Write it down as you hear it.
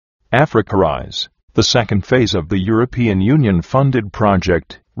AfricaRice, the second phase of the European Union-funded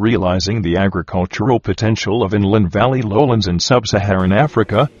project, realizing the agricultural potential of inland valley lowlands in sub-Saharan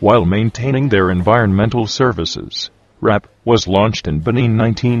Africa while maintaining their environmental services. RAP was launched in Benin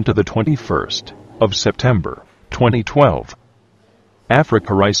 19 to the 21st of September 2012.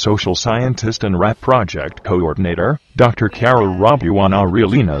 AfricaRice social scientist and RAP project coordinator, Dr.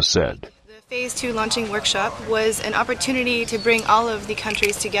 R.Raman said. Phase 2 launching workshop was an opportunity to bring all of the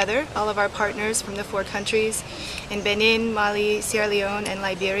countries together, all of our partners from the 4 countries in Benin, Mali, Sierra Leone, and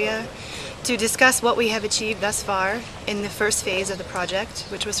Liberia, to discuss what we have achieved thus far in the first phase of the project,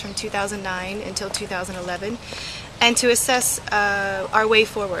 which was from 2009 until 2011, and to assess our way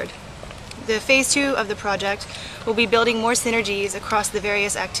forward. The phase 2 of the project will be building more synergies across the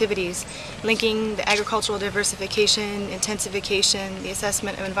various activities, linking the agricultural diversification, intensification, the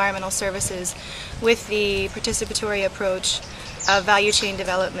assessment of environmental services with the participatory approach of value chain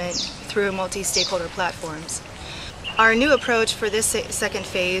development through multi-stakeholder platforms. Our new approach for this second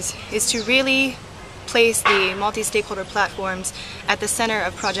phase is to really place the multi-stakeholder platforms at the center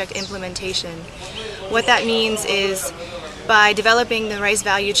of project implementation. What that means is by developing the rice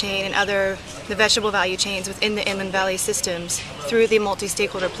value chain and the vegetable value chains within the inland valley systems through the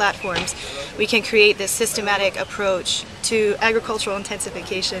multi-stakeholder platforms, we can create this systematic approach to agricultural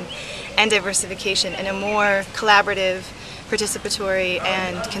intensification and diversification in a more collaborative, participatory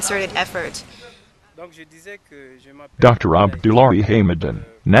and concerted effort. Dr. Abdullahi Hamadan,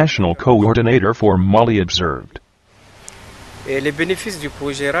 National Coordinator for Mali, observed. Les bénéfices du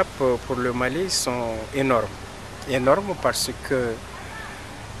projet RAP pour le Mali sont énormes parce que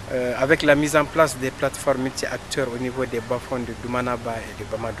avec la mise en place des plateformes multi-acteurs au niveau des bas-fonds de Doumanaba et de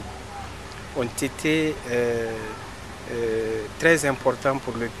Bamadu ont été très importants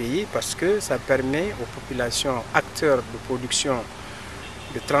pour le pays parce que ça permet aux populations acteurs de production,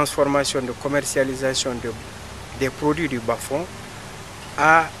 de transformation, de commercialisation des produits du bas-fond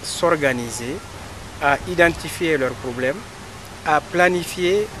à s'organiser, à identifier leurs problèmes, à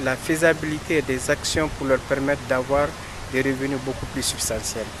planifier la faisabilité des actions pour leur permettre d'avoir des revenus beaucoup plus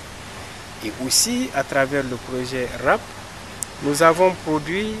substantiels. Et aussi, à travers le projet RAP, nous avons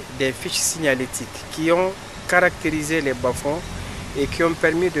produit des fiches signalétiques qui ont caractérisé les bas-fonds et qui ont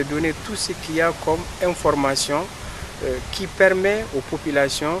permis de donner tout ce qu'il y a comme information qui permet aux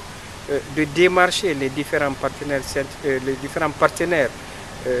populations de démarcher les différents partenaires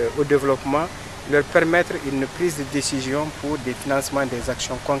au développement, leur permettre une prise de décision pour des financements des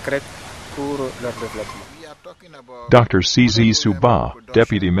actions concrètes pour leur développement. Dr. CZ Suba,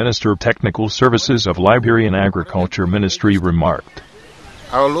 Deputy Minister of Technical Services of Liberian Agriculture Ministry, remarked.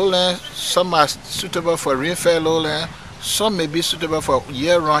 Our lowlands, some are suitable for rainfed lowland, some may be suitable for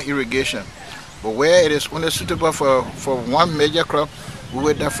year-round irrigation. But where it is only suitable for one major crop, we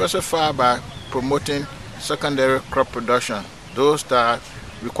will diversify by promoting secondary crop production. Those that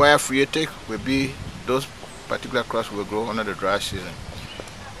require free take will be those particular crops will grow under the dry season.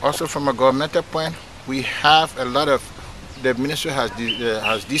 Also, from a governmental point, we have a lot of, the ministry has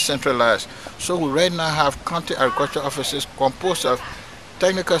decentralized. So we right now have county agriculture offices composed of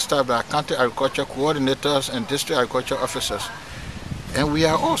technical staff that are county agriculture coordinators and district agriculture officers. And we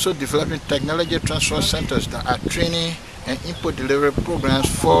are also developing technology transfer centers that are training and input delivery programs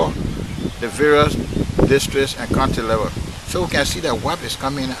for the various districts and county level. So we can see that WAP is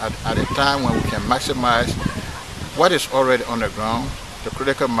coming at a time when we can maximize what is already on the ground. The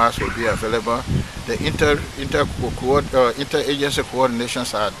critical mass will be available. The interagency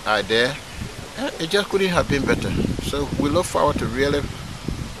coordinations are there. It just couldn't have been better. So we look forward to really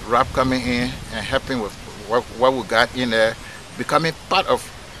RAP coming in and helping with what we got in there, becoming part of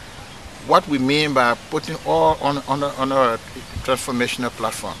what we mean by putting all on a transformational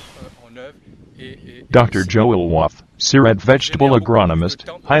platform. Dr. Joel Wath, Sirat vegetable agronomist,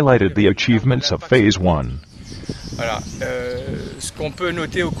 highlighted the achievements of Phase 1. Voilà. Ce qu'on peut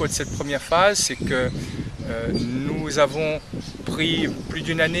noter au cours de cette première phase, c'est que nous avons pris plus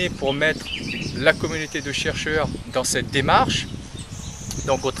d'une année pour mettre la communauté de chercheurs dans cette démarche,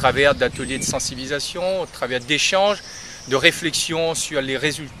 donc au travers d'ateliers de sensibilisation, au travers d'échanges, de réflexion sur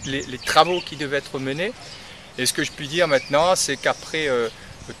les travaux qui devaient être menés. Et ce que je puis dire maintenant, c'est qu'après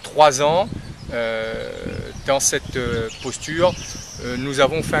 3 ans, dans cette posture, nous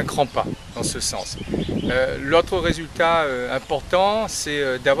avons fait un grand pas dans ce sens. L'autre résultat important,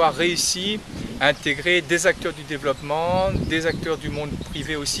 c'est d'avoir réussi à intégrer des acteurs du développement, des acteurs du monde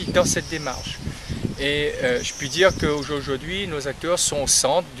privé aussi dans cette démarche. Et je puis dire qu'aujourd'hui, nos acteurs sont au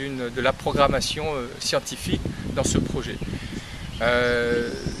centre de la programmation scientifique dans ce projet.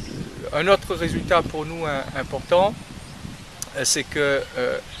 Un autre résultat pour nous important, c'est que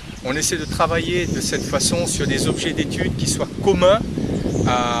on essaie de travailler de cette façon sur des objets d'études qui soient communs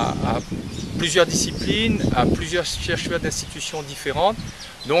à plusieurs disciplines, à plusieurs chercheurs d'institutions différentes,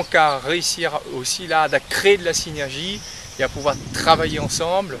 donc à réussir aussi là à créer de la synergie et à pouvoir travailler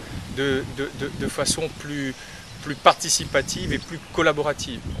ensemble de façon plus participative et plus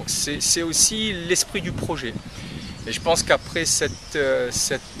collaborative. Donc c'est aussi l'esprit du projet. Et je pense qu'après cette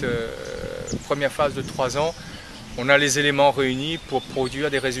première phase de 3 ans, on a les éléments réunis pour produire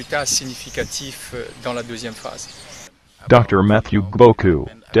des résultats significatifs dans la deuxième phase. Dr. Matthew Gboku,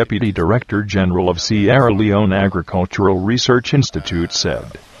 Deputy Director General of Sierra Leone Agricultural Research Institute, said,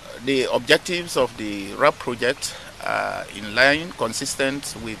 The objectives of the RAP project are in line,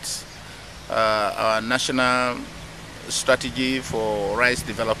 consistent with our national strategy for rice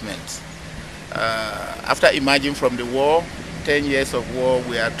development. After emerging from the war, 10 years of war,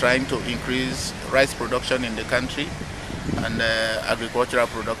 we are trying to increase rice production in the country and agricultural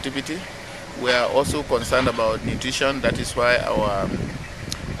productivity. We are also concerned about nutrition. That is why our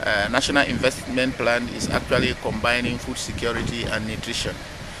national investment plan is actually combining food security and nutrition.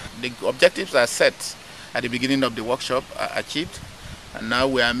 The objectives are set at the beginning of the workshop, are achieved, and now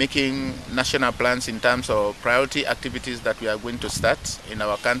we are making national plans in terms of priority activities that we are going to start in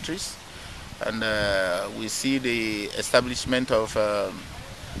our countries. And we see the establishment of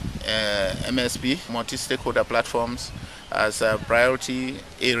MSP, multi-stakeholder platforms, as a priority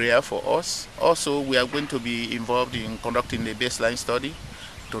area for us. Also, we are going to be involved in conducting the baseline study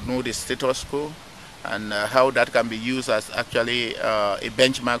to know the status quo and how that can be used as actually a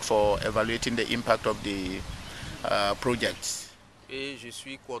benchmark for evaluating the impact of the projects.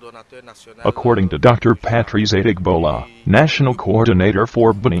 According to Dr. Patrice Adigbola, National Coordinator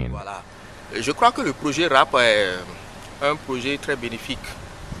for Benin. Je crois que le projet RAP est un projet très bénéfique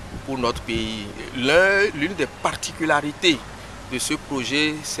pour notre pays. L'une des particularités de ce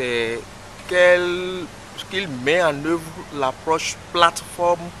projet, c'est qu'il met en œuvre l'approche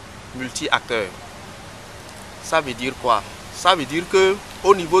plateforme multi-acteurs. Ça veut dire quoi? Ça veut dire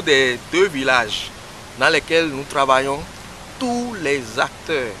qu'au niveau des 2 villages dans lesquels nous travaillons, tous les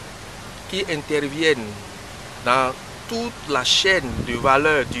acteurs qui interviennent dans toute la chaîne de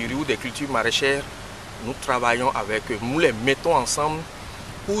valeur du riz ou des cultures maraîchères, nous travaillons avec eux. Nous les mettons ensemble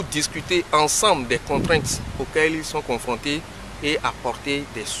pour discuter ensemble des contraintes auxquelles ils sont confrontés et apporter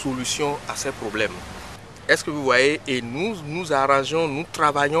des solutions à ces problèmes. Est-ce que vous voyez? Et nous arrangeons, nous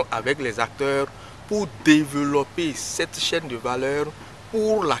travaillons avec les acteurs pour développer cette chaîne de valeur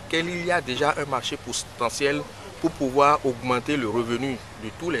pour laquelle il y a déjà un marché potentiel pour pouvoir augmenter le revenu de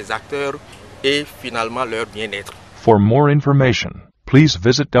tous les acteurs et finalement leur bien-être. For more information, please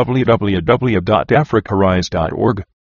visit www.africarice.org.